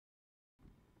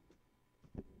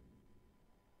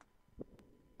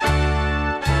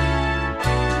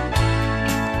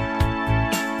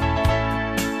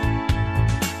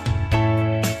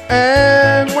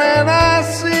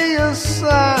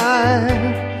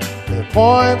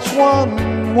points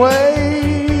one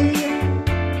way.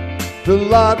 The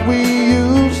lot we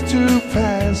used to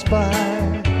pass by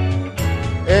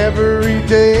every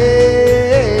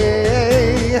day.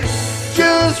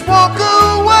 Just walk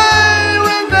away,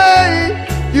 Renee.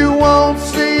 You won't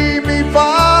see me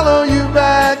follow you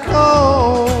back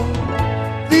home.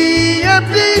 The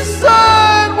empty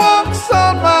sidewalks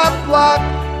on my block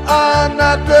are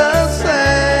not the same.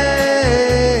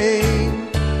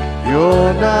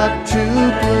 You're not to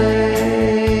blame.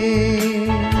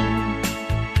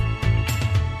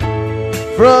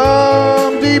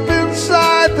 From deep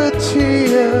inside the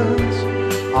tears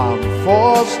I'm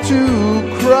forced to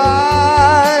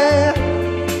cry.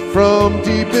 From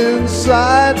deep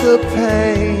inside the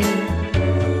pain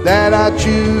that I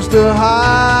choose to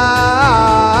hide.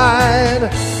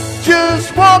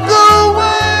 Just walk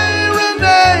away,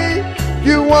 Renee.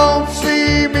 You won't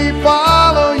see me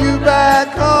follow you back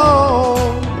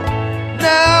home.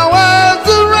 Now as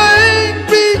the rain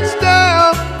beats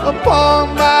down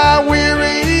upon my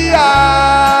weary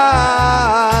eyes,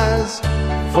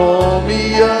 for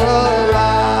me a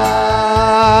lie.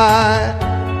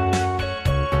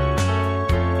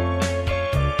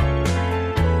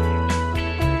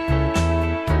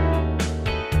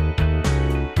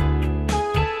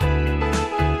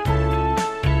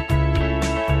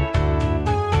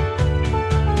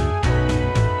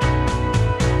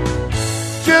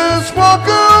 Just walk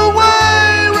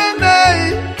away, Renee.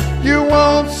 You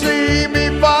won't see me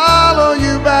follow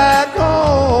you back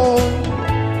home.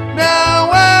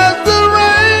 Now as the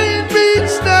rain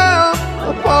beats down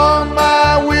upon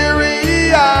my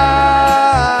weary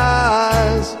eyes,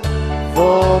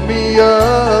 for me a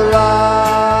lie.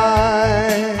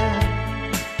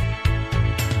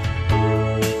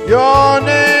 Your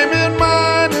name and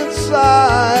mine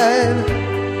inside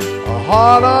a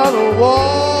heart on a wall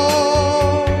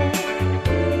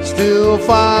still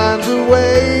finds a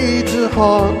way to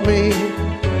haunt me,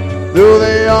 though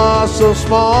they are so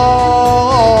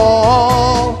small.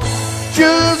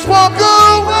 Just walk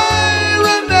away,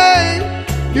 Renee.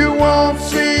 You won't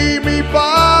see me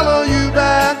follow you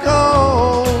back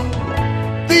home.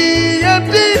 The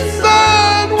empty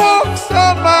sidewalks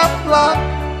on my block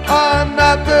are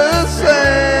not the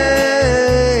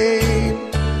same.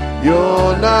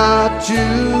 You're not to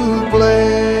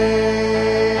blame.